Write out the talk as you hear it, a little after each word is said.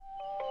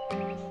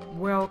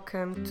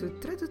Welcome to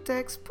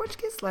Tradutec's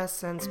Portuguese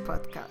Lessons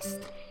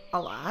podcast.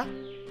 Olá,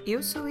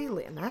 eu sou a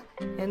Helena,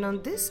 and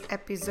on this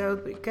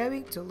episode we're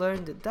going to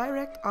learn the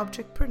direct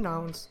object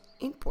pronouns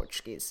in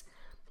Portuguese.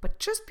 But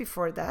just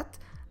before that,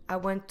 I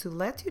want to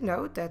let you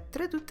know that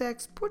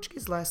Tradutec's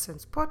Portuguese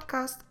Lessons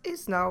podcast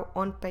is now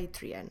on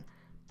Patreon.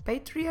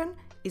 Patreon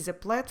is a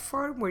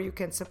platform where you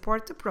can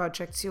support the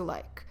projects you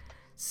like.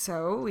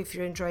 So, if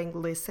you're enjoying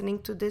listening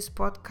to this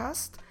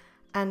podcast,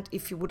 and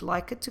if you would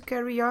like it to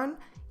carry on,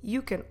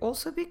 you can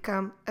also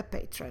become a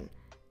patron.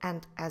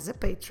 And as a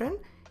patron,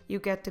 you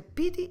get a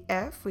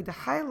PDF with the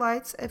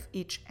highlights of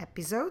each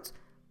episode,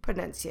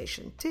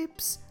 pronunciation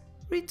tips,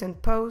 written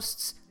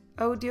posts,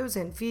 audios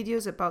and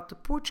videos about the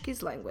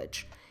Portuguese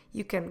language.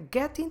 You can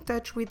get in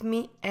touch with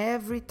me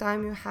every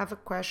time you have a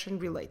question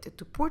related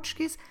to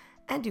Portuguese,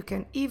 and you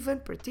can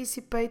even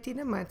participate in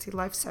a monthly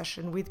live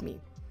session with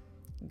me.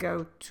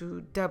 Go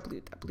to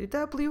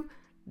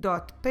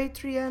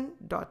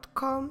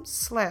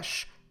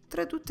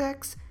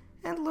www.patreon.com/tradutex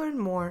and learn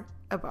more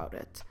about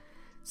it.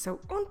 So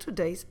on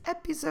today's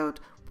episode,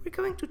 we're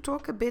going to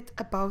talk a bit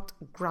about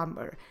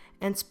grammar,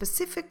 and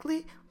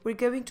specifically, we're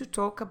going to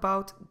talk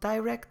about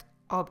direct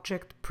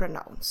object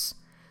pronouns.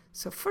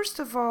 So first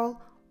of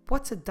all,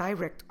 what's a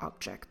direct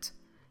object?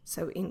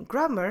 So in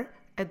grammar,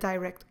 a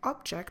direct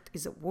object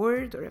is a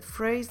word or a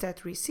phrase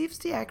that receives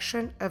the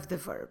action of the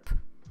verb.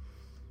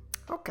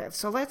 Okay,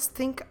 so let's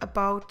think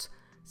about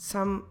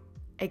some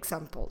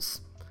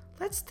examples.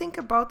 Let's think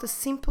about a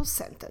simple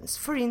sentence.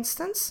 For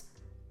instance,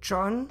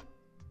 John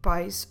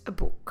buys a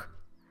book.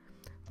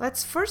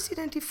 Let's first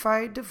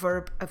identify the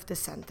verb of the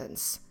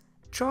sentence.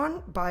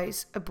 John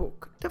buys a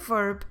book. The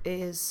verb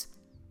is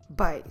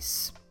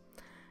buys.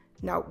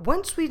 Now,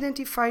 once we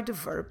identify the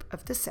verb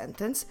of the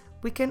sentence,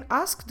 we can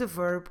ask the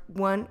verb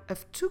one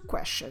of two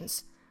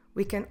questions.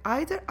 We can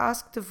either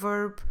ask the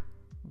verb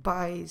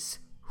buys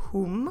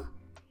whom,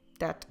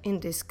 that in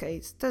this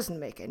case doesn't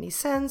make any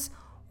sense,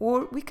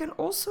 or we can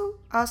also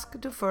ask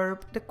the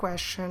verb the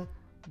question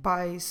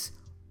buys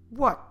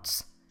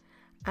what.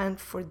 And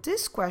for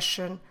this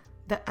question,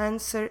 the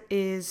answer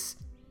is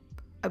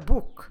a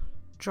book.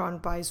 John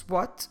buys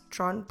what?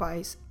 John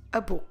buys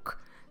a book.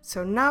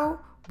 So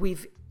now we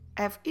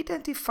have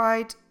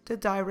identified the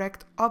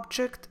direct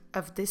object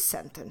of this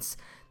sentence.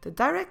 The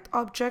direct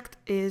object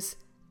is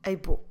a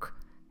book.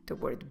 The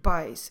word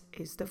buys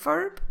is the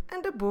verb,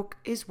 and the book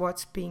is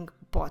what's being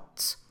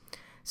bought.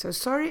 So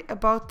sorry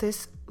about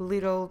this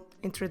little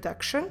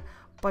introduction,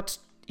 but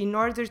in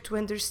order to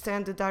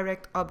understand the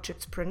direct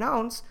object's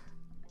pronouns,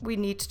 we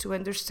need to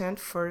understand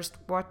first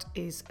what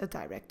is a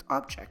direct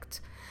object.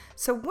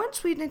 So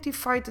once we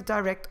identify the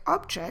direct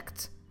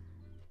object,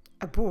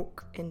 a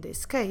book in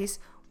this case,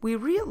 we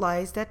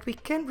realize that we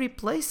can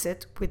replace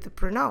it with the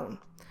pronoun.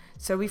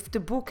 So if the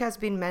book has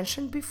been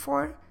mentioned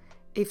before,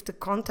 if the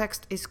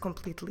context is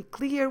completely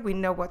clear, we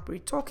know what we're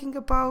talking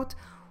about.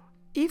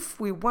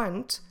 If we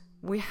want,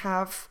 we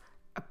have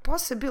a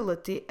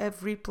possibility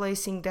of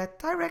replacing that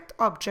direct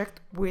object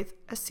with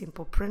a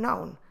simple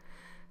pronoun.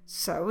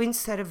 So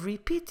instead of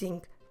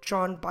repeating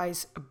John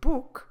buys a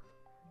book,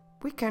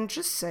 we can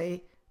just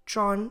say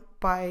John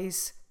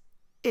buys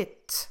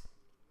it.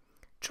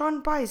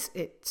 John buys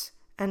it,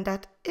 and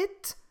that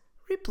it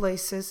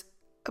replaces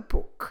a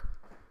book.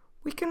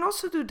 We can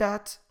also do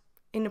that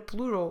in a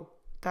plural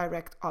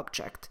direct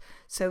object.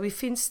 So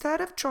if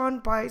instead of John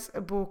buys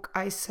a book,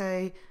 I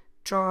say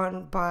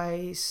John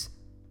buys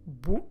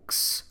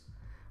books,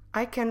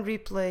 I can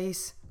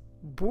replace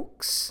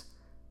books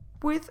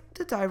with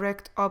the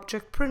direct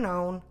object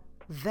pronoun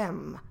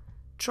them.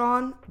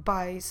 John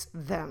buys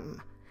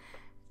them.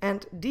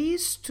 And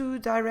these two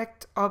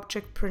direct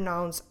object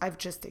pronouns I've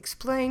just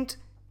explained,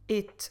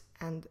 it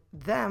and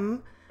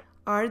them,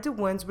 are the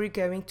ones we're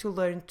going to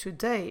learn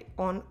today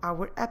on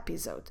our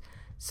episode.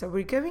 So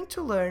we're going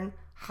to learn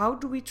how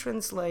do we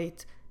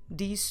translate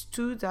these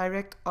two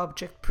direct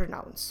object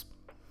pronouns.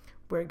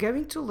 We're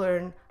going to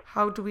learn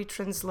how do we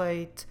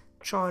translate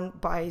John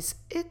buys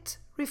it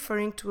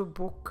referring to a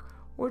book,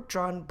 or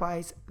John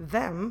buys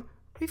them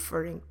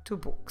referring to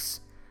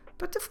books.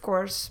 But of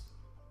course,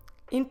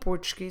 in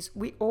Portuguese,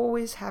 we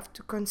always have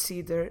to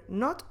consider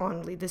not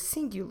only the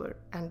singular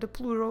and the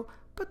plural,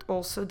 but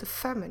also the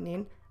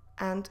feminine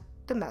and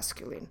the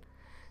masculine.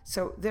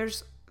 So there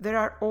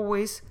are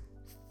always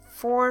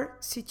 4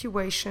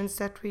 situations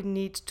that we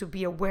need to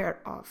be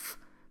aware of: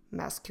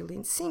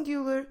 masculine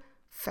singular,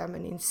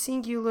 feminine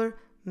singular,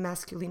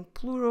 masculine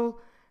plural,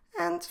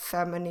 and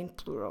feminine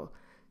plural.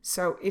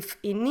 So if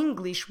in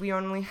English we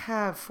only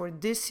have for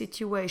this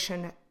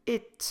situation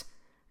it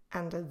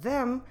and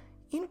them,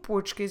 in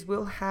Portuguese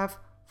we'll have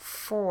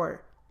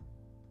 4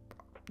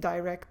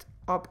 direct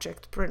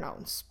object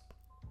pronouns.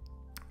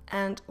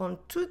 And on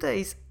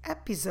today's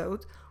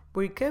episode,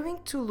 we're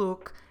going to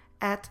look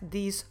at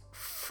these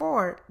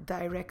 4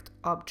 direct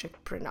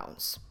object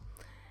pronouns.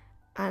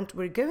 And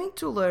we're going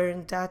to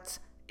learn that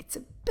it's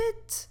a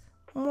bit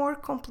more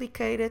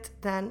complicated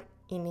than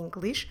in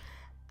English,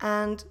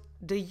 and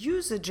the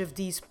usage of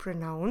these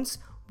pronouns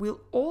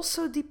will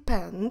also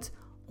depend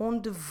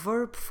on the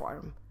verb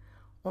form.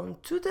 On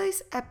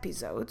today's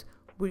episode,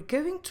 we're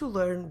going to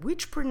learn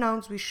which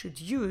pronouns we should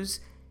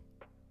use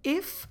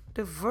if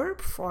the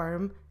verb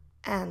form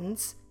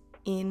ends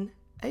in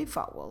a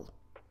vowel.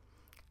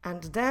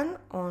 And then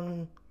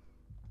on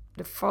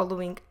the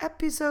following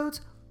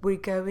episodes, we're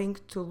going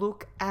to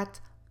look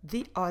at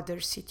the other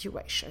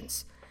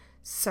situations.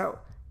 So,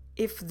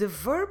 if the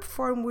verb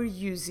form we're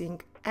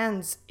using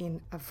ends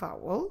in a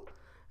vowel,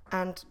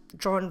 and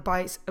John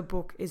buys a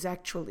book is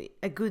actually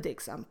a good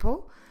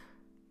example,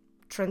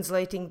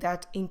 translating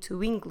that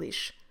into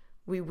English,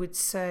 we would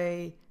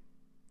say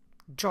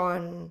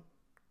John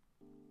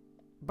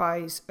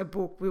buys a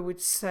book, we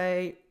would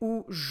say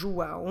o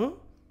João,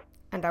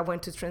 and I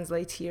want to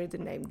translate here the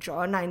name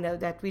John. I know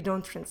that we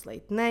don't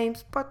translate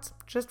names, but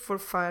just for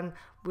fun,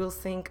 we'll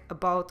think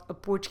about a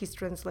Portuguese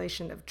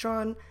translation of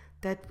John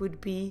that would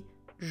be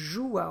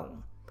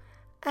João.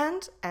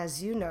 And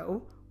as you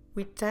know,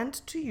 we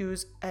tend to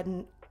use a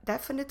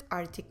definite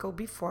article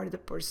before the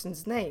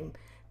person's name.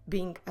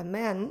 Being a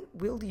man,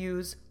 we'll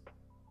use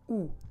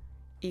o.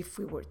 If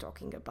we were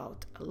talking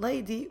about a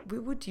lady, we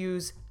would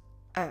use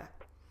a.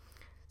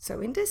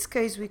 So in this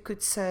case, we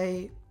could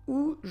say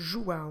o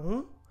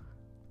João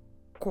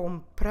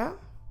compra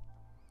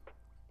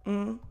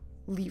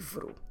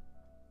livro.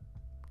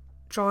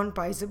 John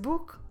buys a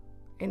book.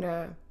 In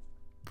a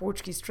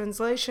Portuguese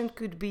translation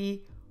could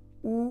be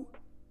o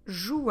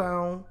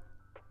João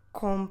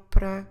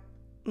compra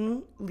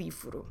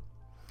livro.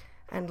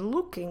 And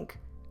looking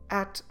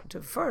at the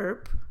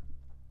verb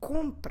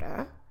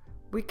compra,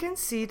 we can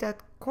see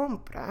that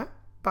compra,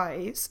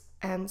 buys,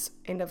 ends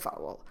in a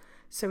vowel.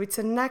 So it's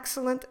an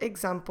excellent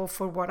example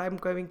for what I'm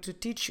going to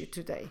teach you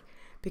today.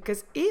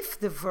 Because if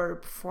the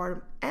verb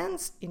form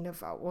ends in a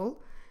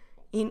vowel,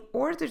 in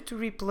order to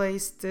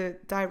replace the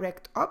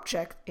direct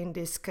object, in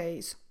this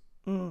case,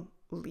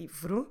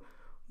 livro,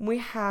 we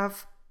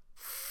have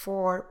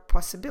 4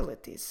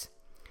 possibilities.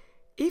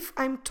 If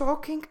I'm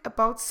talking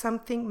about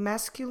something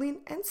masculine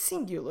and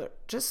singular,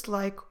 just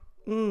like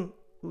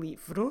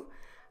livro,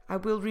 I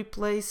will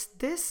replace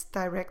this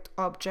direct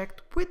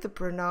object with the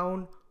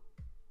pronoun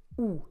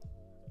o.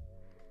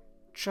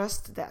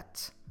 Just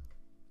that.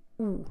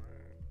 O.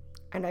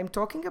 And I'm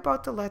talking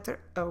about the letter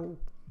O.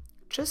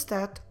 Just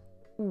that.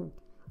 O.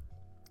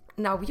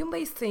 Now you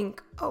may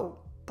think, oh,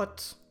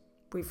 but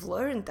we've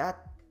learned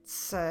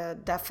that's a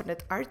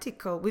definite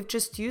article. We've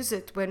just used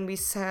it when we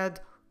said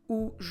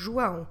o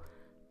João.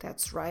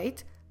 That's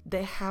right.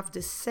 They have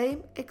the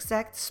same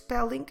exact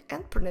spelling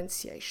and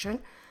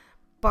pronunciation,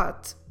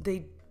 but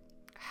they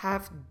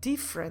have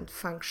different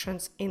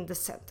functions in the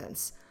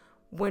sentence.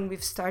 When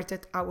we've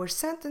started our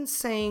sentence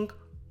saying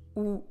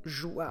o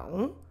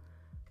João,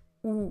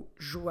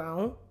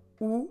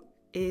 o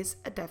is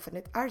a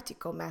definite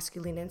article,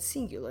 masculine and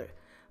singular.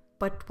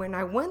 But when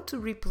I want to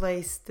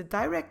replace the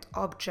direct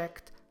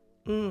object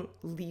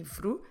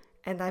livro,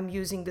 and I'm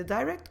using the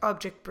direct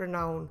object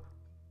pronoun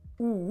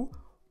o,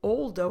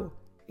 although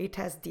it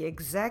has the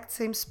exact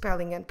same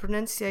spelling and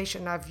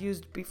pronunciation I've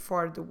used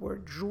before the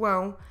word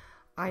João,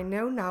 I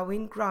know now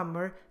in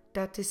grammar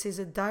that this is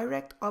a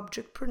direct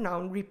object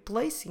pronoun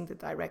replacing the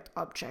direct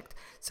object.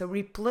 So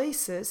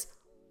replaces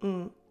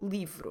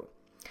livro.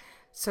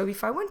 So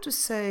if I want to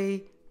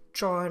say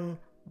John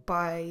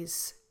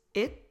buys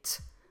it,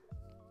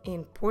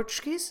 in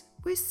Portuguese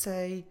we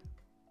say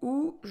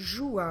o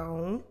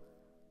João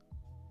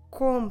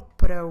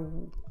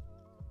compra-o.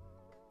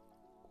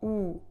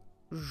 O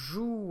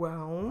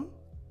João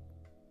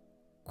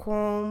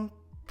compra-o.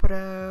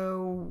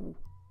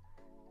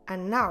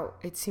 And now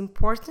it's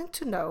important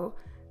to know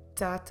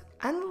that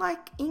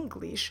unlike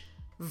English,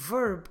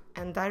 verb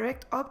and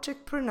direct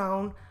object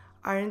pronoun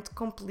aren't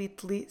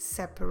completely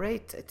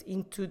separated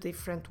in 2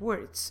 different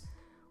words.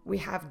 We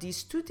have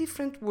these 2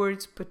 different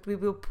words, but we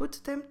will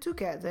put them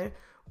together.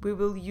 We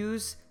will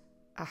use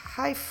a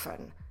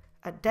hyphen,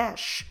 a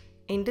dash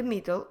in the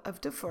middle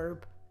of the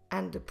verb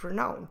and the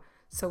pronoun.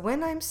 So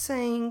when I'm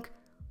saying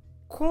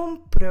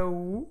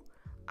compra-o,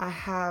 I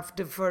have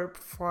the verb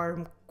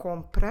form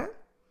compra,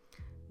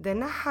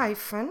 then a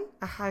hyphen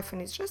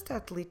is just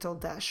that little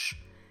dash,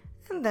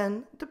 and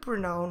then the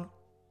pronoun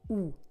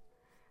o.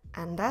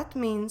 And that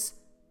means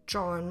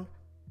John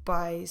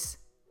buys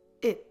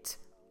it.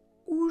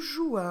 O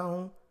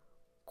João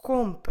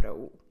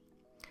compra-o.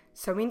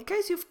 So in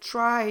case you've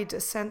tried a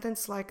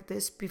sentence like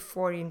this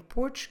before in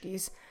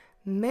Portuguese,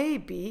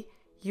 maybe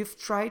you've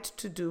tried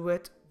to do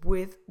it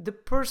with the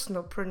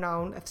personal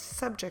pronoun of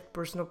subject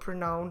personal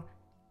pronoun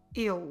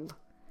ele,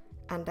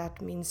 and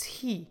that means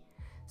he.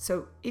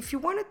 So if you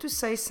wanted to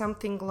say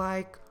something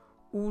like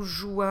o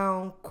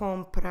João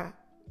compra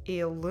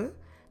ele,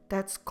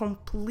 that's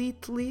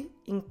completely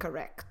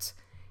incorrect.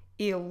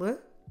 Ele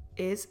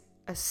is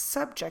a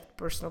subject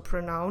personal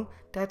pronoun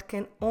that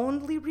can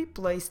only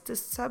replace the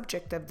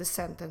subject of the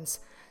sentence.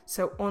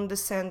 So on the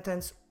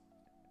sentence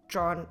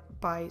John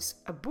buys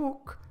a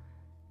book,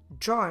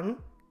 John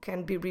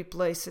can be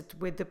replaced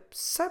with the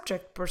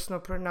subject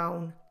personal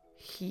pronoun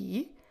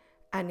he,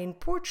 and in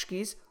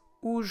Portuguese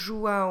o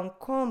João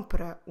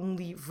compra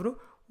livro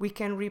we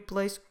can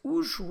replace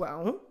o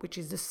João, which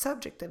is the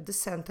subject of the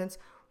sentence,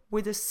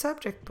 with the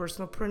subject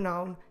personal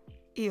pronoun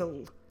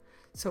ele.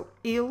 So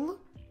ele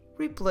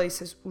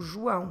replaces o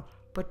João,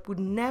 but would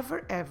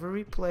never ever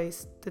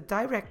replace the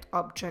direct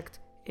object,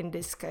 in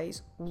this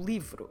case, o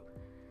livro.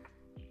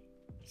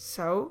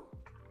 So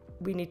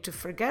we need to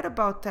forget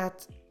about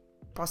that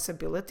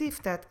possibility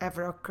if that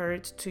ever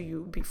occurred to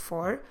you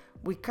before.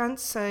 We can't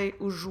say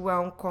o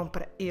João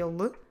compra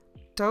ele,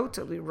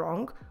 totally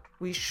wrong.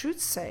 We should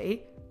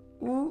say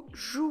o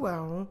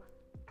João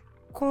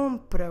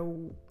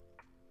compra-o.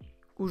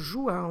 O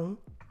João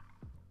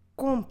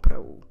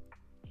compra-o.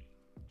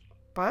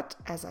 But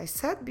as I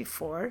said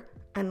before,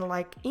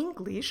 unlike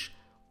English,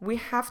 we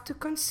have to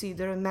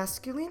consider a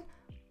masculine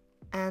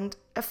and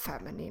a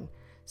feminine.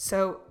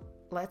 So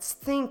let's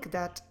think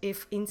that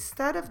if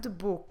instead of the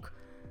book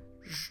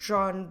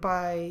John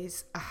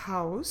buys a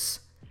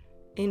house,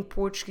 in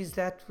Portuguese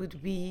that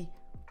would be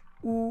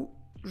o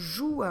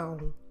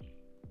João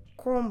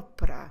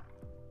compra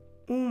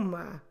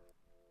uma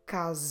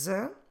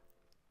casa.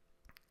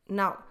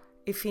 Now,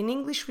 if in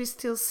English we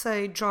still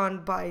say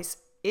John buys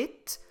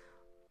it,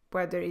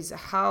 whether it's a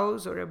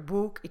house or a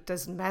book, it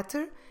doesn't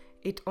matter.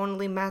 It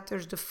only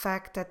matters the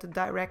fact that the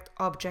direct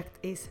object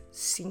is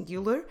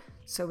singular,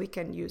 so we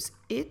can use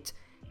it.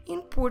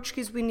 In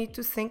Portuguese, we need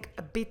to think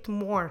a bit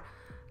more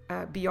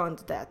beyond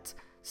that.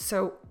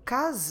 So,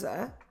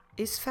 casa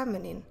is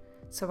feminine,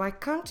 so I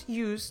can't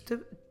use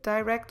the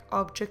direct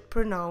object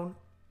pronoun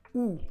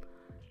o.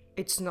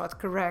 It's not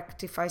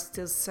correct if I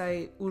still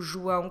say o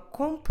João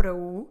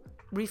compra-o,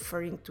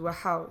 referring to a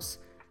house.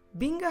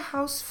 Being a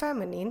house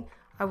feminine,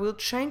 I will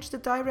change the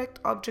direct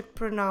object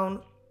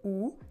pronoun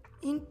o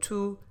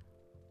into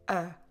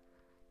a.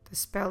 The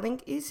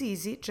spelling is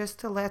easy,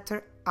 just a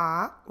letter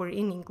a, or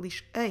in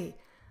English a.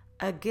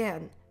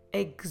 Again,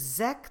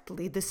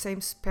 exactly the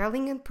same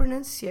spelling and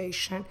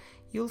pronunciation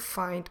you'll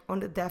find on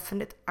the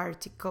definite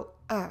article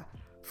a.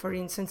 For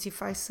instance,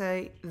 if I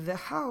say the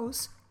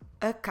house,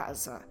 a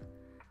casa.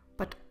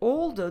 But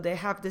although they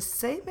have the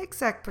same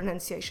exact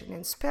pronunciation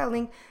and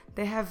spelling,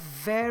 they have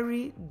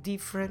very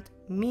different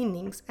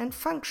meanings and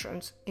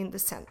functions in the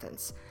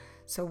sentence.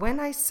 So when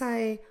I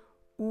say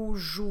o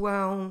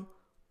João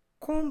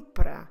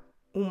compra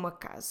uma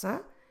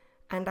casa,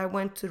 and I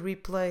want to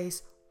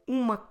replace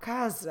uma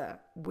casa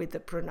with the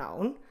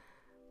pronoun,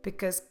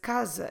 because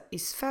casa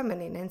is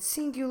feminine and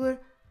singular,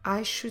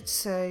 I should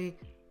say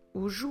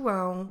o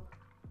João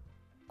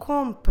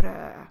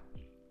compra.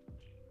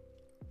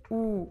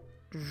 O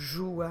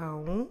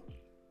João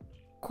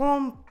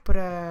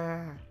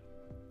compra.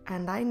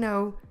 And I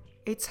know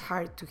it's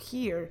hard to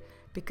hear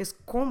because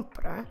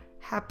compra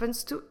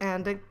happens to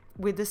end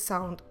with the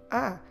sound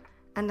a,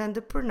 and then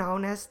the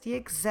pronoun has the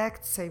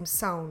exact same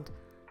sound.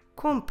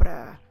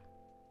 Compra.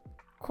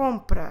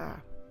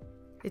 Compra.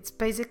 It's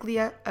basically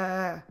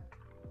a.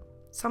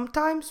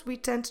 Sometimes we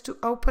tend to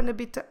open a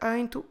bit the a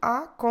into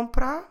a.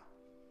 Compra.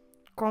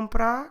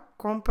 Compra.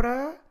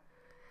 Compra.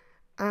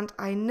 And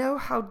I know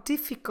how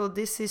difficult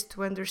this is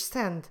to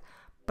understand,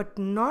 but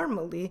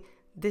normally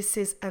this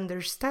is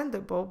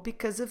understandable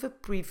because of a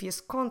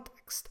previous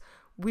context.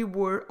 We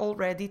were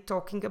already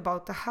talking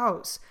about the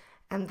house,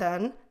 and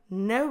then,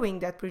 knowing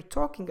that we're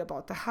talking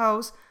about the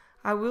house,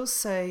 I will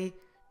say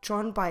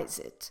John buys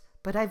it,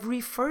 but I've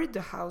referred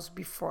the house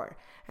before,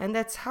 and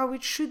that's how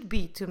it should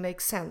be to make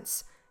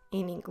sense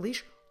in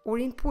English or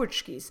in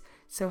Portuguese.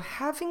 So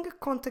having a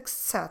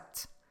context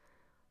set,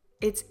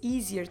 it's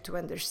easier to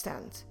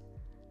understand.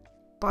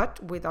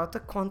 But without the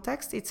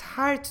context, it's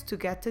hard to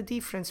get the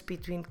difference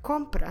between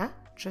compra,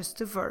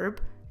 just a verb,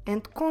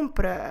 and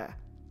compra.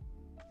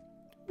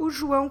 O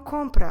João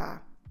compra.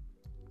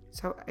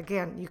 So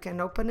again, you can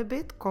open a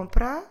bit,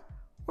 compra,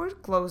 or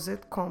close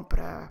it,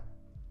 compra.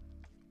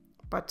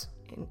 But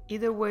in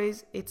either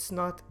ways, it's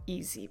not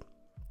easy.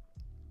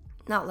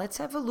 Now let's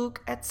have a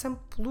look at some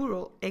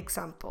plural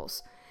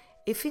examples.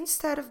 If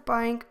instead of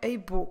buying a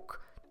book,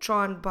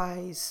 John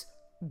buys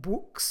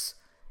books,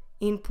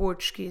 in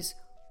Portuguese,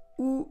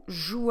 o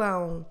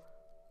João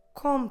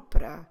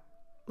compra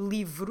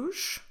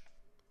livros.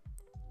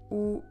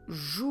 O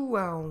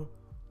João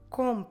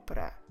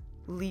compra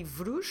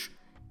livros.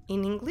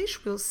 In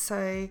English, we'll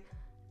say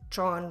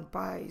John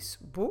buys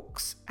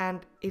books. And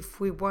if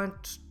we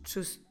want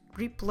to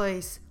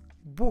replace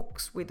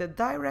books with a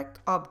direct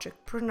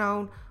object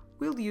pronoun,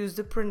 we'll use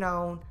the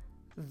pronoun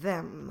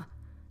them.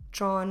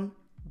 John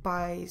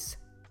buys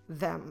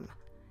them.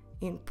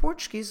 In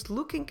Portuguese,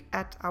 looking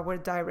at our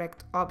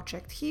direct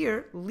object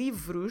here,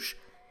 livros,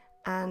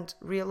 and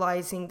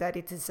realizing that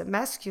it is a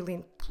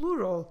masculine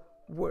plural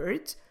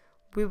word,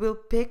 we will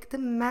pick the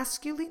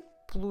masculine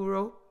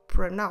plural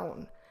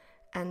pronoun,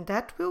 and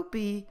that will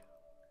be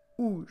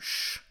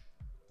os.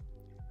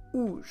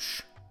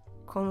 Os.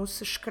 Como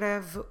se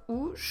escreve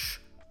os?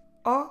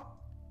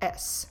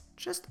 O-S.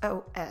 Just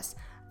O-S.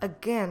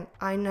 Again,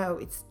 I know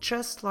it's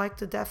just like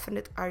the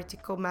definite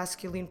article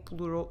masculine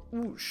plural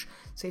os.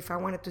 So if I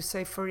wanted to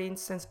say, for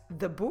instance,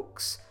 the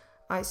books,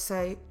 I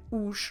say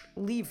os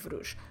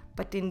livros.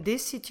 But in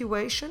this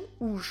situation,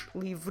 os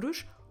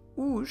livros,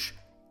 Os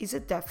is a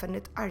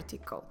definite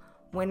article.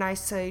 When I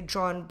say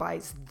John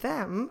buys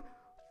them,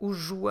 o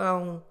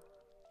João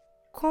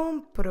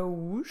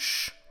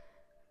compra-os,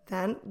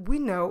 then we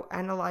know,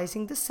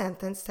 analyzing the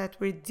sentence, that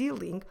we're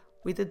dealing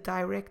with a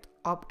direct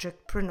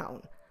object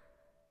pronoun.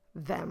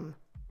 Them,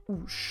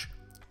 os.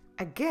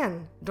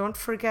 Again, don't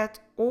forget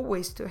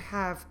always to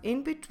have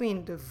in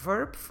between the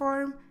verb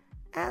form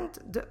and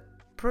the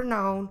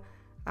pronoun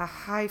a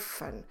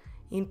hyphen.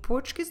 In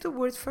Portuguese, the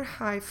word for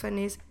hyphen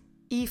is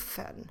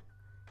hífen.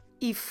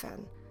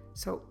 Hífen.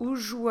 So, o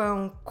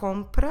João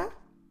compra,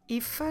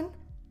 hífen,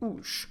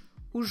 os.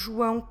 O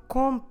João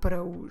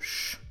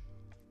compra-os.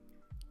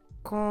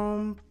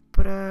 Compra-os.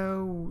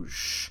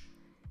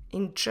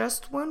 In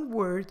just one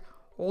word,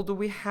 although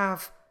we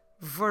have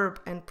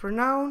verb and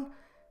pronoun,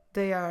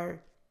 they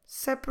are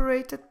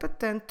separated but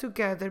then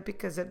together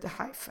because of the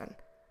hyphen.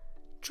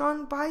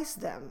 John buys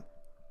them.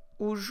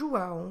 O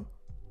João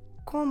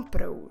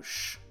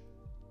compra-os.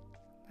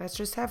 Let's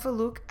just have a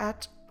look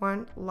at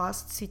one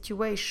last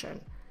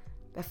situation,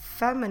 a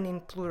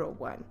feminine plural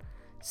one.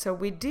 So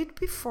we did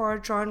before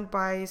John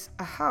buys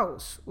a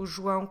house. O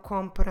João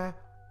compra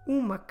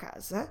uma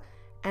casa,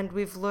 and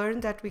we've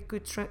learned that we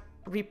could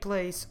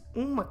replace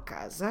uma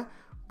casa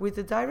with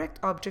the direct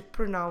object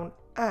pronoun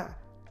a.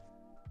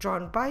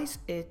 John buys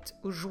it,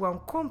 o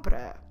João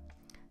compra.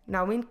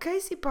 Now, in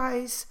case he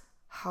buys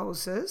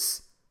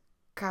houses,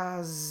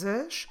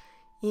 casas,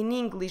 in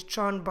English,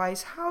 John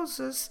buys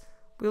houses,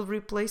 we'll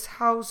replace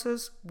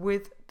houses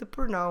with the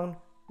pronoun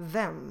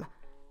them.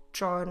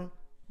 John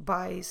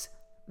buys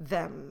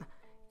them.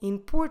 In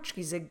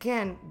Portuguese,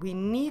 again, we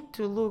need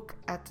to look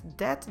at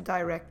that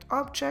direct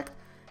object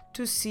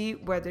to see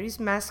whether it's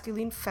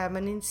masculine,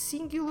 feminine,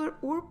 singular,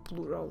 or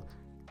plural.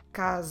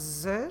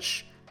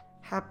 Casas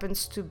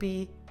happens to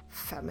be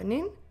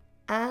feminine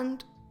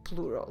and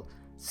plural.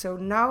 So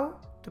now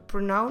the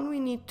pronoun we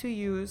need to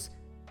use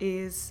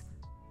is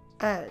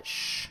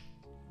as.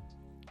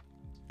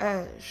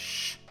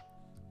 As.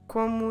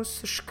 Como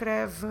se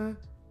escreve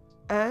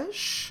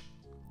as?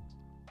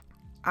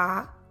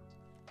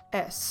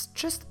 A-S.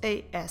 Just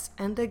A-S.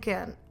 And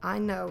again, I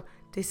know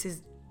this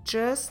is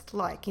just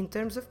like, in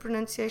terms of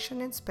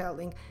pronunciation and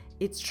spelling,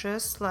 it's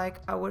just like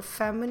our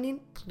feminine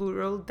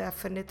plural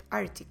definite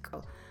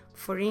article.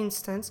 For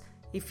instance,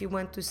 if you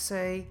want to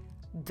say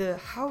the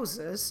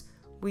houses,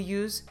 we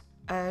use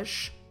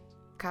as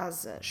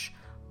casas.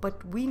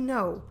 But we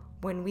know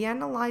when we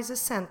analyze a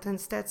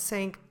sentence that's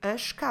saying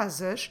as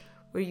casas,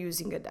 we're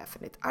using a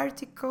definite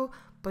article.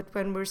 But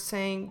when we're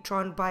saying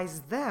John buys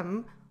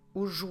them,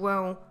 o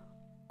João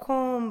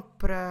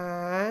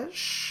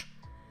compras,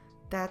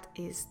 that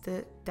is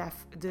the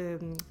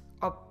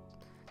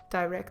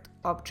direct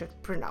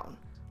object pronoun.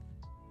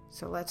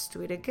 So let's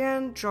do it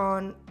again.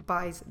 John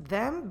buys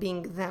them,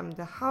 being them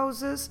the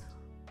houses.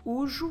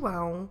 O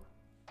João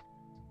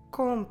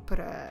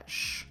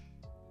compras.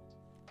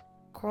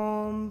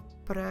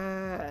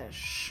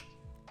 Compras.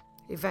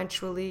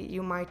 Eventually,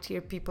 you might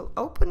hear people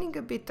opening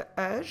a bit the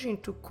as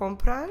into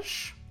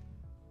compras.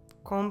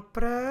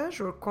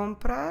 Compras or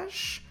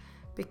compras.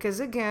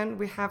 Because again,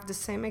 we have the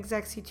same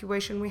exact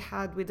situation we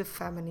had with the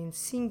feminine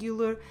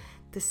singular,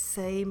 the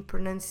same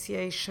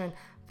pronunciation.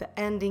 The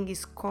ending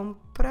is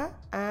compra,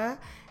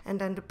 and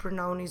then the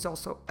pronoun is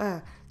also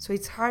a. So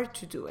it's hard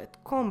to do it.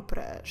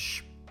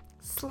 Compras.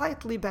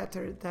 Slightly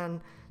better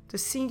than the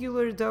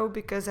singular though,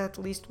 because at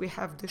least we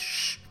have the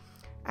sh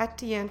at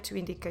the end to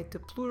indicate the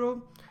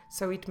plural.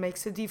 So it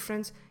makes a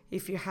difference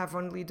if you have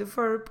only the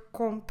verb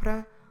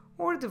compra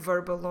or the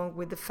verb along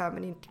with the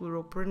feminine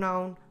plural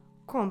pronoun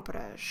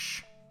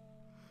compras.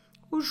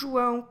 O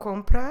João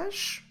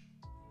compras.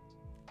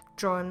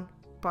 John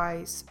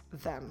buys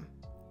them.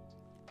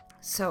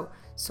 So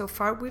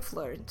far we've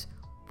learned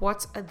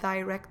what's a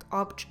direct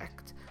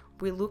object.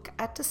 We look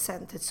at the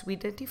sentence, we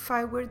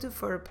identify where the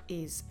verb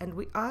is, and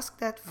we ask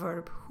that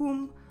verb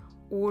whom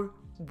or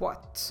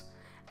what.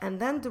 And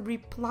then the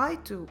reply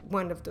to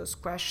one of those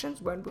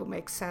questions, one will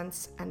make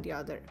sense and the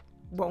other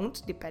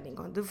won't, depending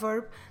on the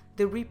verb.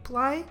 The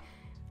reply,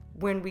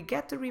 when we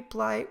get the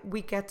reply,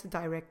 we get the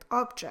direct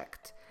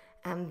object.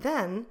 And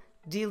then,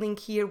 dealing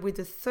here with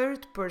the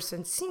third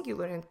person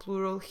singular and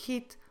plural,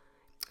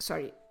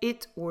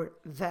 it or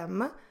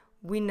them,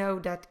 we know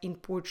that in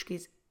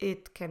Portuguese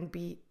it can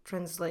be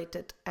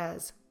translated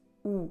as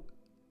o,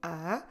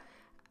 a,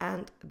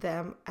 and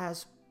them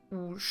as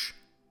os,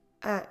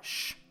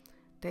 as.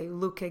 They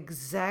look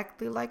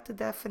exactly like the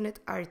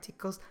definite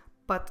articles,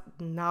 but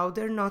now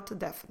they're not the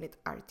definite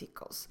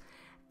articles.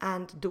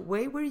 And the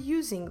way we're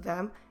using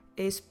them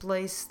is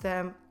place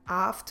them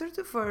after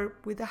the verb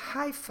with the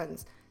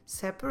hyphens,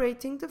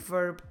 separating the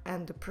verb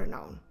and the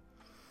pronoun.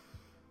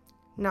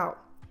 Now,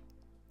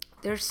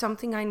 there's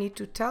something I need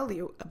to tell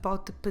you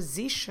about the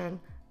position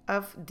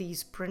of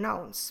these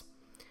pronouns.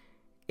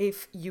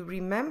 If you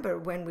remember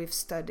when we've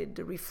studied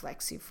the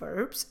reflexive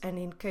verbs, and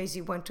in case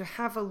you want to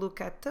have a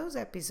look at those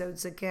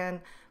episodes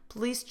again,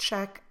 please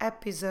check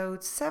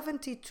episodes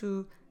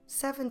 72,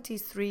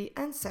 73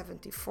 and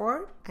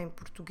 74, em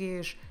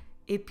português,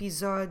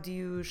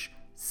 episódios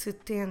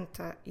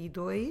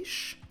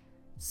 72,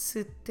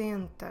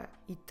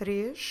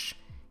 73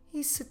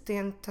 e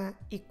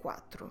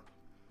 74.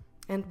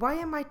 And why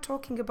am I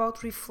talking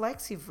about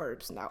reflexive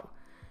verbs now?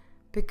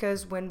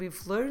 Because when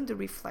we've learned the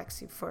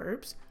reflexive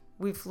verbs,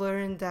 we've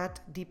learned that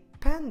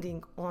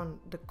depending on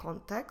the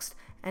context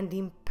and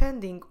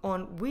depending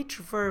on which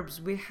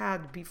verbs we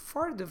had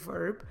before the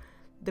verb,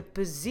 the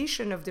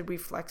position of the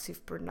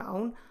reflexive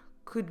pronoun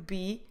could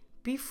be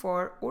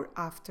before or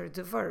after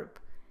the verb.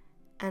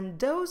 And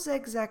those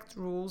exact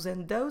rules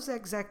and those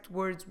exact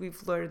words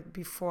we've learned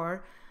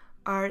before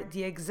are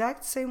the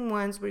exact same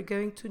ones we're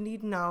going to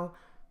need now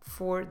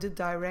for the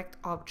direct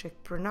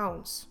object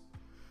pronouns.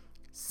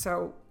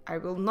 So I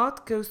will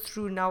not go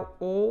through now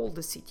all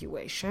the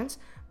situations,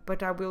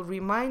 but I will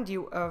remind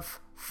you of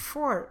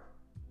 4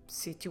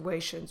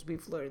 situations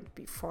we've learned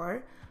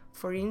before.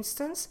 For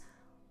instance,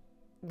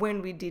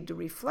 when we did the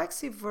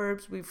reflexive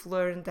verbs, we've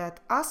learned that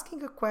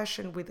asking a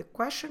question with a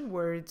question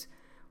word,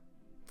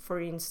 for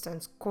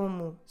instance,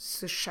 como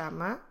se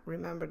chama,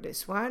 remember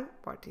this one,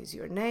 what is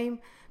your name?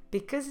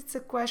 Because it's a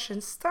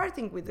question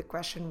starting with the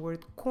question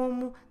word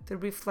como, the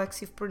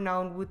reflexive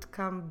pronoun would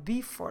come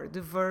before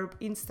the verb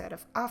instead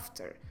of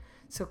after.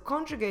 So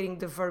conjugating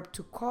the verb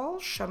to call,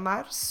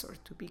 chamar-se, or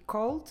to be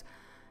called,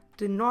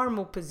 the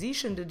normal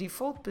position, the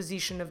default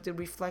position of the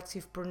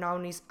reflexive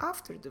pronoun is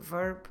after the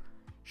verb,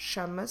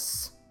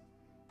 chama-se,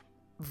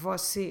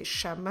 você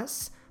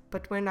chama-se,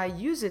 but when I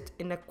use it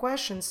in a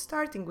question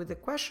starting with the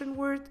question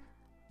word,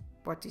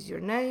 what is your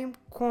name?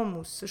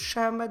 Como se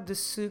chama? The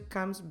se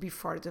comes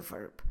before the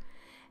verb.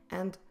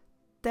 And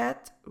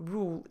that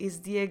rule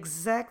is the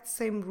exact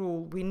same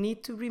rule we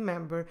need to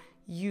remember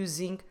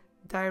using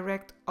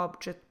direct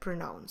object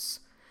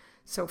pronouns.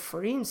 So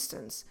for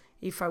instance,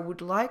 if I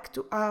would like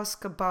to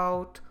ask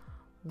about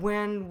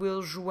when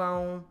will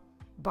João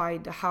buy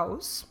the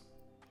house,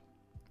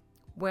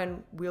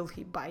 when will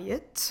he buy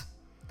it?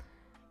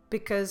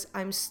 Because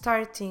I'm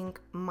starting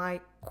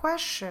my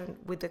question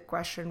with the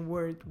question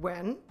word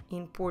when,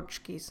 in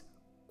Portuguese,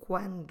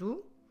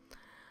 quando,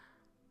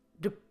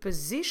 the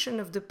position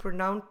of the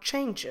pronoun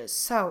changes.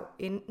 So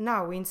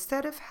now,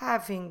 instead of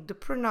having the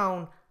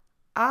pronoun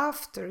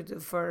after the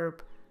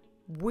verb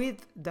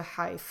with the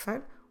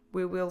hyphen,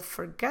 we will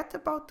forget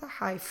about the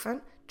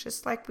hyphen,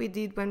 just like we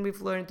did when we've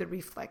learned the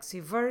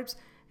reflexive verbs,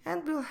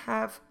 and we'll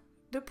have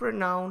the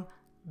pronoun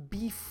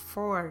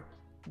before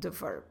the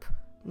verb.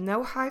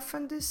 No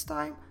hyphen this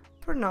time,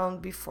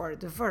 pronoun before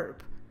the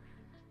verb.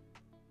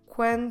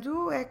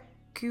 Quando é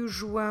que o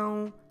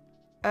João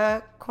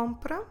a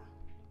compra?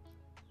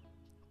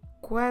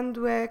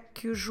 Quando é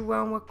que o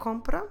João a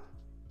compra?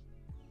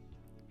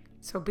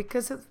 So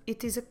because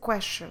it is a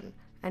question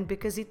and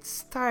because it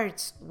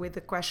starts with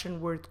the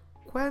question word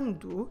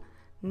quando,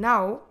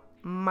 now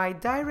my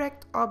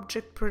direct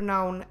object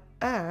pronoun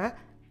a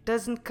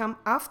doesn't come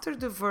after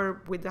the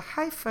verb with a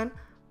hyphen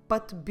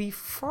but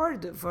before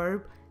the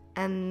verb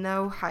and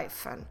no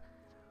hyphen.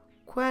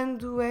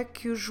 Quando é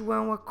que o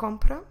João a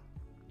compra?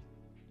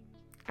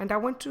 And I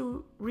want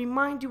to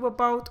remind you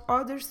about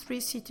other 3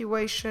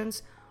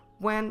 situations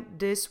when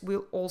this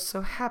will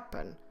also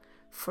happen.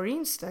 For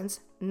instance,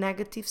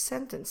 negative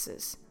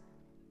sentences.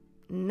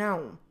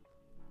 Não.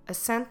 A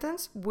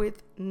sentence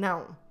with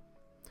não.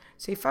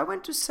 So if I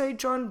want to say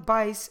John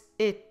buys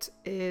it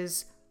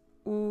is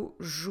o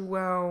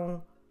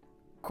João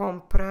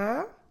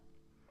compra.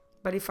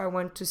 But if I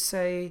want to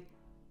say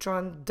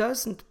John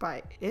doesn't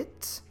buy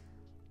it,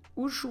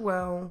 o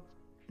João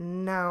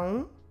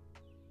não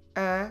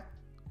a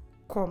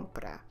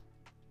compra.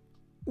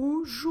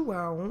 O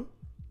João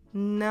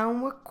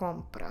não a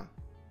compra.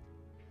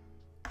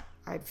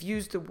 I've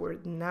used the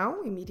word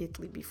não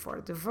immediately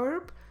before the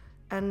verb,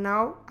 and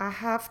now I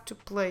have to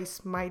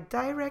place my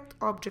direct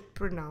object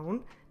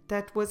pronoun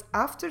that was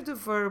after the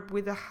verb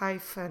with a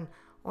hyphen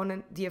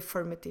on the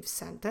affirmative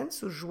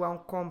sentence, o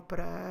João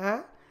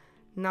compra.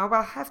 Now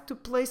I have to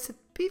place it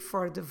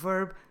before the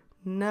verb,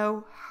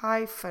 no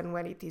hyphen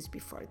when it is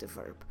before the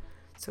verb.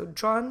 So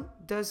John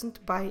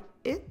doesn't buy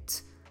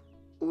it,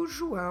 o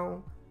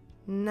João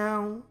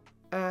não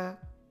a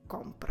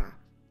compra.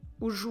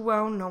 O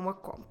João não a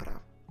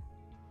compra.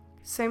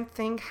 Same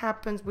thing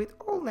happens with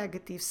all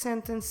negative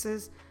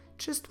sentences.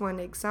 Just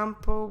one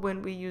example,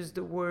 when we use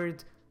the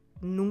word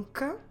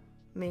nunca,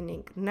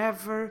 meaning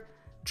never,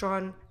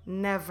 John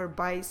never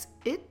buys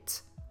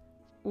it,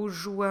 o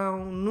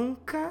João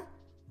nunca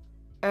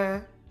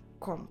a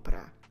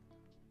compra.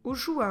 O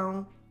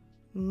João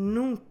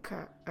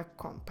nunca a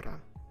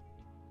compra.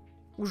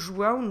 O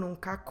João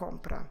nunca a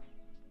compra.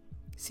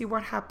 See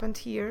what happened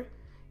here?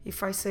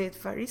 If I say it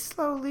very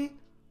slowly,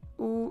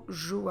 o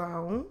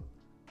João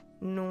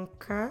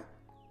nunca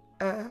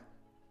a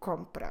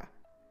compra.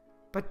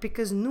 But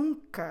because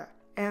nunca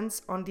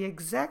ends on the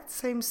exact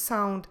same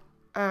sound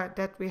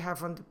that we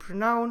have on the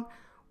pronoun,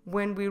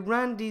 when we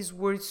run these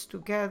words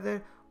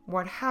together,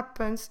 what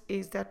happens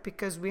is that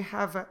because we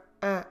have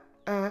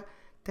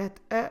that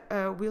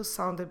will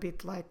sound a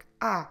bit like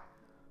a.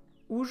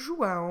 O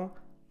João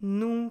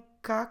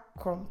nunca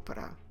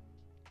compra.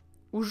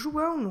 O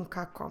João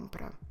nunca a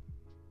compra.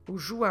 O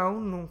João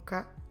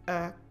nunca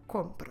a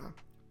compra.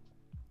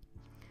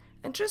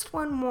 And just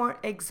one more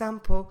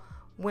example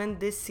when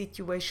this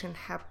situation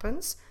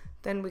happens,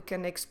 then we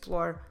can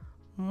explore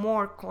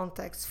more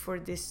context for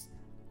this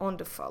on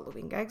the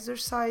following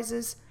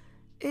exercises,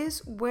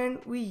 is when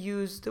we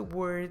use the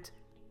word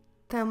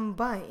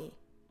também.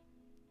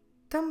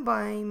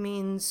 Também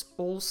means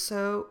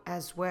also,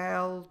 as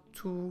well,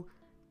 to,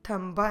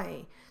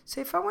 também.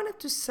 So if I wanted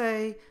to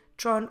say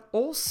John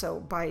also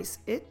buys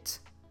it,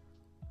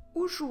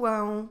 o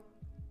João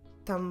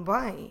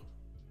também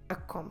a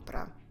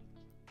compra.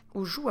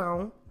 O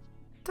João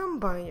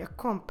também a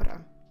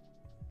compra.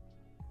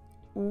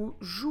 O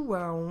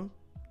João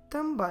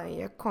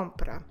também a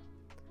compra.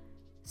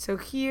 So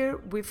here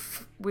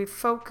we've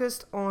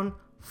focused on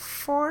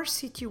 4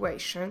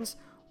 situations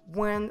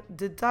when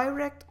the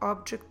direct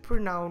object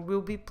pronoun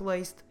will be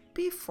placed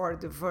before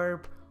the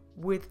verb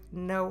with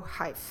no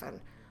hyphen.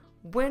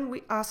 When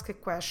we ask a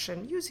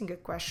question using a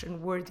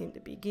question word in the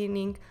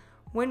beginning,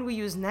 when we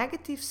use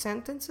negative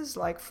sentences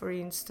like for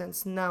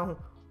instance não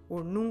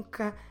or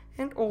nunca,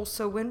 and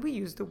also when we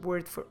use the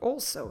word for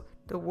also,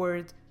 the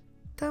word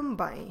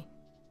também.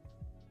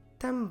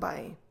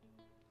 Também.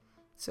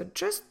 So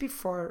just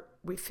before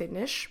we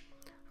finish,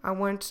 I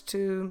want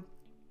to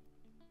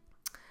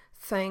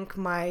thank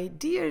my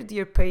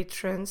dear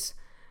patrons.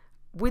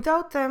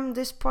 Without them,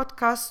 this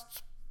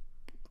podcast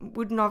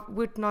would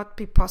not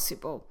be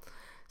possible.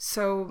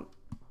 So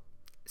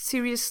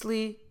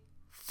seriously,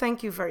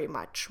 thank you very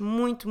much.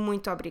 Muito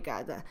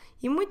obrigada.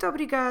 E muito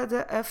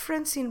obrigada a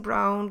Francine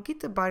Brown,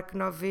 Gita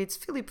Barknovitz,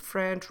 Philip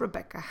French,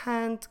 Rebecca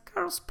Hunt,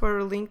 Carl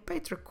Sperling,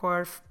 Petra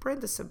Korf,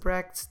 Brenda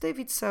Sabrechts,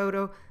 David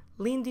Soto,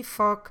 Lindy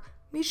Fock,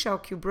 Michelle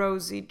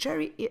Kubrosi,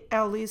 Jerry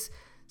Ellis,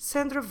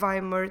 Sandra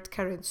Weimert,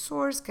 Karen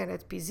Soares,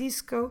 Kenneth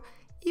Pizisco,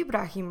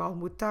 Ibrahim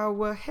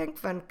Almutawa, Henk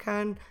van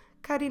Kan,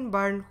 Karin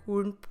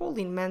Barnhoorn,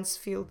 Pauline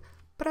Mansfield,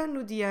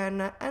 Pranu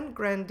Diana, Anne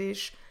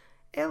Grandish,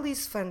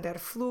 Elise van der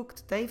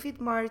Vlucht,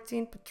 David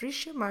Martin,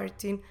 Patricia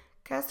Martin,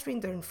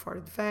 Catherine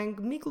Durnford Vang,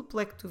 Miguel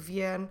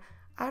Plektovian,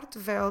 Art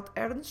Veld,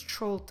 Ernst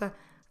Scholta,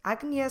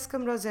 Agnieszka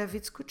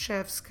Mrozewicz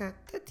Kuczewska,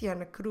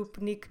 Tatiana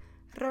Krupnik,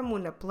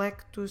 Ramona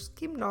Plektus,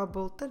 Kim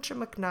Noble, Tansha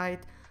McKnight,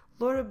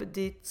 Laura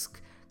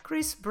Beditsk,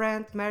 Chris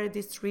Brandt,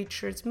 Meredith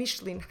Richards,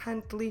 Micheline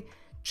Huntley,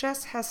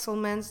 Jess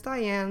Hasselmans,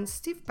 Diane,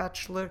 Steve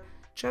Batchelor,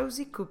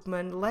 Josie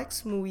Koopman,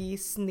 Lex Mui,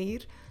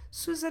 Snir,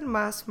 Susan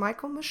Maas,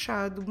 Michael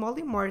Machado,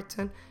 Molly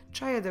Morton,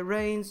 Chayada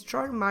Rains,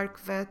 George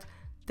Markvet,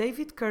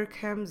 David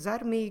Kirkham,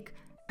 Zarmig,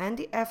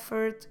 Andy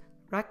Efford,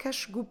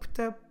 Rakesh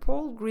Gupta,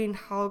 Paul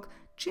Greenhalgh,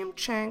 Jim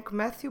Chang,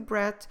 Matthew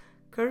Brett,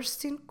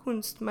 Kirsten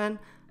Kunstman,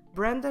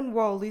 Brandon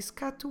Wallis,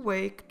 Katu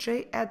Wake,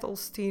 Jay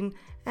Edelstein,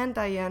 and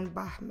Diane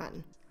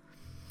Bachman.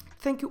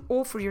 Thank you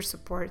all for your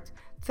support.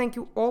 Thank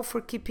you all for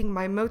keeping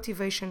my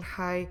motivation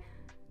high.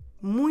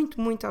 Muito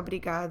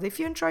obrigada. If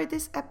you enjoyed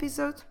this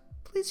episode,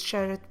 please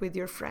share it with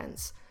your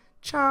friends.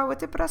 Tchau,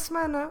 até para a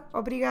semana.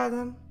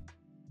 Obrigada.